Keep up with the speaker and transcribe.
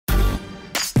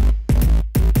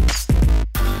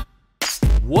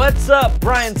What's up?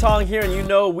 Brian Tong here, and you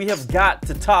know we have got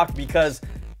to talk because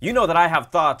you know that I have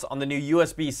thoughts on the new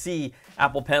USB-C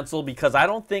Apple Pencil because I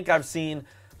don't think I've seen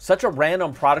such a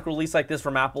random product release like this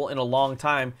from Apple in a long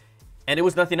time, and it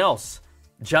was nothing else,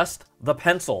 just the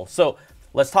pencil. So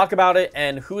let's talk about it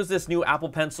and who is this new Apple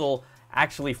Pencil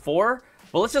actually for?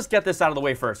 Well, let's just get this out of the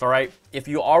way first, all right? If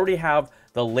you already have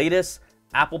the latest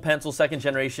Apple Pencil 2nd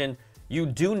generation, you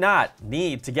do not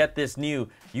need to get this new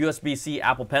USB-C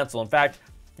Apple Pencil. In fact,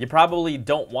 you probably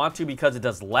don't want to because it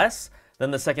does less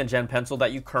than the 2nd gen pencil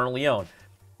that you currently own.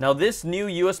 Now, this new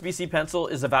USB-C pencil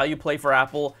is a value play for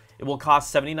Apple. It will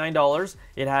cost $79.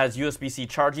 It has USB-C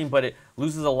charging, but it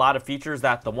loses a lot of features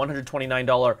that the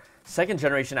 $129 2nd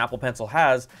generation Apple Pencil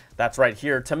has. That's right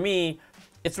here. To me,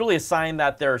 it's really a sign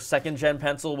that their 2nd gen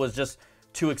pencil was just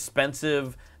too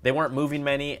expensive. They weren't moving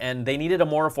many, and they needed a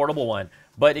more affordable one.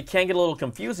 But it can get a little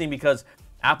confusing because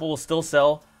Apple will still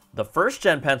sell the 1st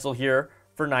gen pencil here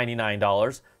for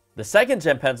 $99, the 2nd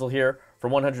gen pencil here for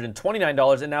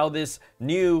 $129, and now this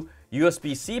new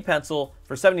USB-C pencil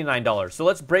for $79. So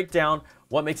let's break down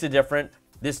what makes it different.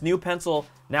 This new pencil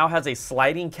now has a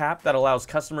sliding cap that allows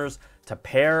customers to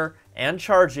pair and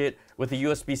charge it with a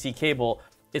USB-C cable.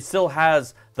 It still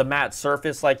has the matte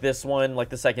surface like this one, like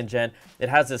the 2nd gen. It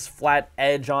has this flat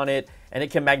edge on it, and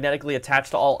it can magnetically attach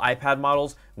to all iPad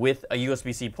models with a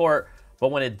USB-C port.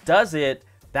 But when it does it,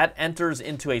 that enters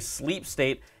into a sleep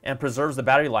state and preserves the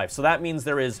battery life. So that means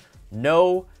there is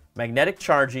no magnetic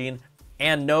charging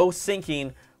and no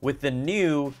syncing with the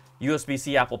new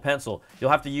USB-C Apple Pencil. You'll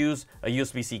have to use a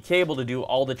USB-C cable to do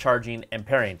all the charging and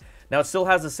pairing. Now, it still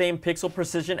has the same pixel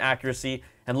precision accuracy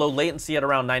and low latency at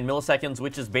around 9 milliseconds,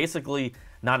 which is basically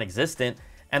non-existent,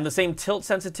 and the same tilt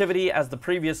sensitivity as the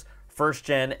previous 1st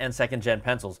gen and 2nd gen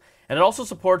pencils. And it also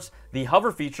supports the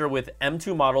hover feature with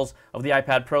M2 models of the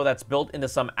iPad Pro that's built into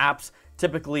some apps,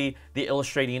 typically the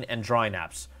illustrating and drawing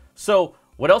apps. So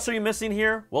what else are you missing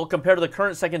here? Well, compared to the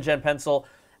current 2nd gen pencil,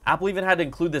 Apple even had to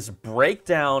include this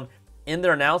breakdown in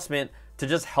their announcement to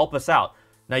just help us out.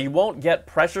 Now, you won't get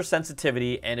pressure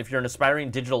sensitivity, and if you're an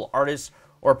aspiring digital artist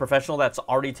or a professional that's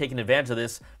already taken advantage of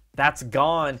this, that's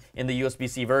gone in the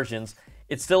USB-C versions.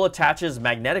 It still attaches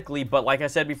magnetically, but like I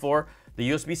said before,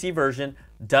 the USB-C version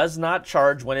does not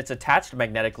charge when it's attached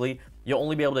magnetically. You'll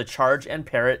only be able to charge and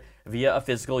pair it via a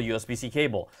physical USB-C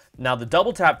cable. Now, the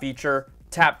double tap feature,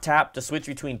 tap tap to switch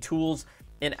between tools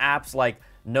in apps like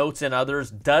Notes and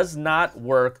others, does not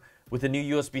work with the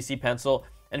new USB-C pencil.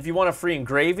 And if you want a free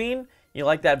engraving, you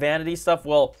like that vanity stuff,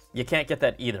 well, you can't get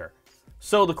that either.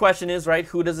 So the question is, right,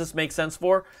 who does this make sense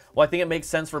for? Well, I think it makes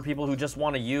sense for people who just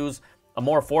want to use a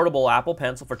more affordable Apple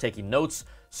Pencil for taking notes,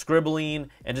 scribbling,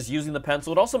 and just using the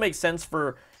pencil. It also makes sense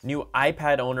for new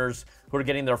iPad owners who are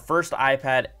getting their first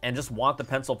iPad and just want the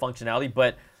pencil functionality,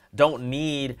 but don't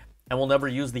need and will never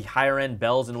use the higher end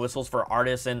bells and whistles for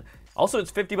artists. And also,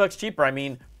 it's $50 cheaper. I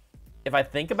mean, if I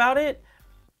think about it,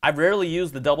 I've rarely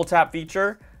used the double tap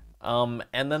feature. And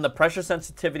then the pressure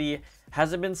sensitivity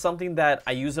hasn't been something that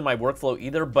I use in my workflow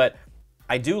either, but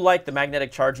I do like the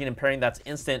magnetic charging and pairing that's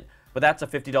instant, but that's a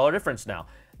 $50 difference now.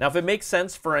 Now, if it makes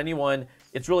sense for anyone,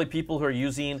 it's really people who are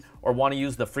using or want to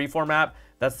use the Freeform app.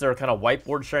 That's their kind of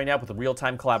whiteboard sharing app with a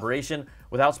real-time collaboration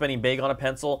without spending big on a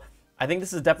pencil. I think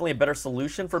this is definitely a better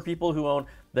solution for people who own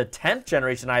the 10th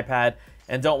generation iPad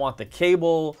and don't want the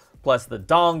cable, plus the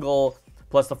dongle,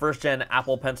 plus the 1st gen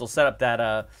Apple Pencil setup that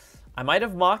I might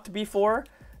have mocked before.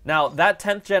 Now, that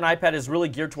 10th gen iPad is really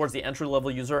geared towards the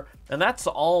entry-level user, and that's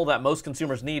all that most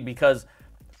consumers need because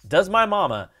does my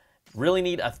mama really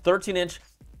need a 13-inch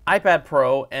iPad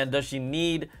Pro, and does she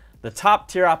need the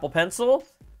top-tier Apple Pencil?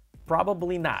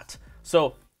 Probably not.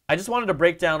 So I just wanted to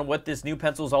break down what this new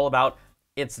pencil is all about.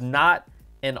 It's not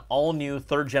an all-new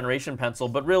 3rd generation pencil,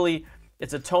 but really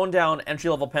it's a toned-down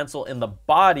entry-level pencil in the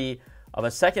body of a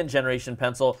 2nd generation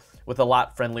pencil with a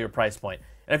lot friendlier price point.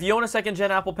 And if you own a 2nd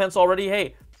gen Apple Pencil already,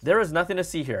 hey, there is nothing to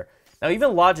see here. Now,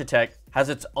 even Logitech has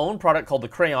its own product called the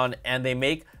Crayon, and they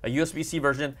make a USB-C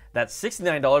version that's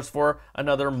 $69 for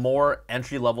another more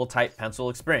entry-level type pencil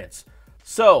experience.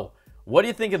 So what do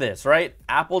you think of this, right?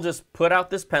 Apple just put out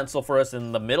this pencil for us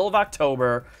in the middle of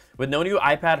October with no new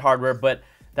iPad hardware, but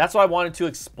that's why I wanted to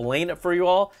explain it for you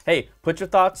all. Hey, put your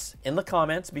thoughts in the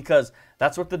comments because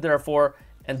that's what they're there for.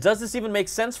 And does this even make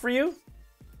sense for you?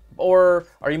 Or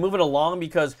are you moving along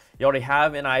because you already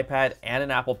have an iPad and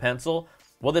an Apple Pencil?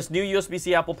 Well, this new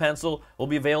USB-C Apple Pencil will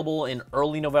be available in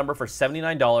early November for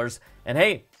 $79. And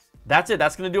hey, that's it.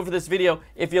 That's going to do it for this video.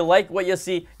 If you like what you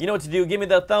see, you know what to do. Give me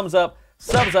the thumbs up,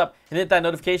 subs up, and hit that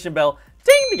notification bell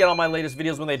ding to get all my latest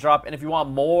videos when they drop. And if you want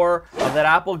more of that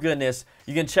Apple goodness,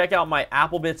 you can check out my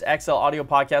AppleBits XL audio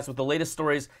podcast with the latest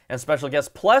stories and special guests.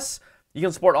 Plus, you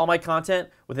can support all my content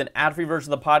with an ad-free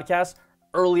version of the podcast,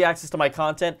 early access to my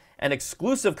content, and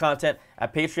exclusive content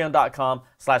at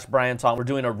patreon.com/BrianTong. We're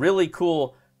doing a really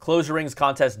cool Close Your Rings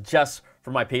contest just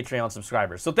for my Patreon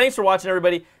subscribers. So thanks for watching,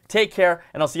 everybody. Take care,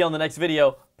 and I'll see you on the next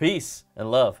video. Peace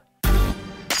and love.